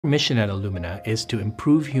Mission at Illumina is to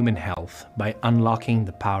improve human health by unlocking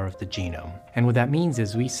the power of the genome. And what that means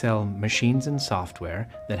is we sell machines and software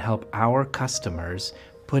that help our customers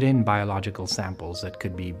put in biological samples that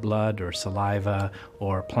could be blood or saliva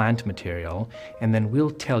or plant material, and then we'll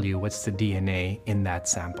tell you what's the DNA in that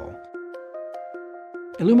sample.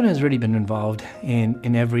 Illumina has really been involved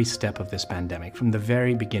in every step of this pandemic, from the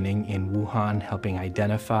very beginning in Wuhan, helping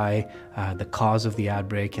identify the cause of the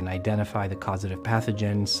outbreak and identify the causative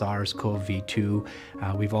pathogen, SARS-CoV-2.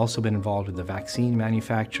 We've also been involved with the vaccine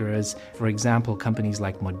manufacturers. For example, companies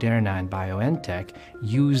like Moderna and BioNTech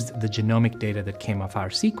used the genomic data that came off our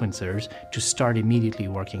sequencers to start immediately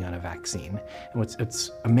working on a vaccine. And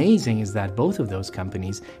what's amazing is that both of those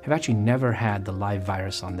companies have actually never had the live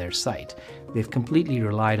virus on their site. They've completely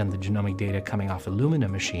relied on the genomic data coming off Illumina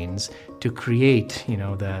machines to create,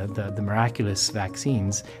 the miraculous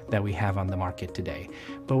vaccines that we have on the market today.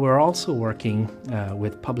 But we're also working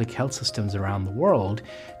with public health systems around the world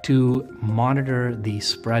to monitor the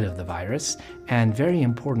spread of the virus and, very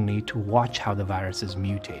importantly, to watch how the virus is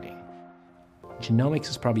mutating. Genomics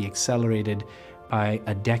has probably accelerated by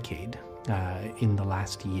a decade in the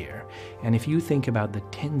last year. And if you think about the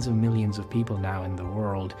tens of millions of people now in the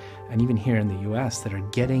world, and even here in the US, that are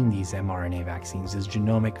getting these mRNA vaccines, these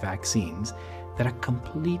genomic vaccines, that are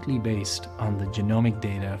completely based on the genomic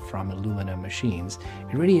data from Illumina machines,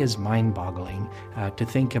 it really is mind-boggling to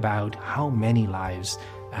think about how many lives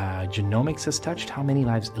genomics has touched, how many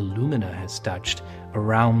lives Illumina has touched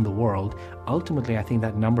around the world. Ultimately, I think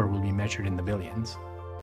that number will be measured in the billions.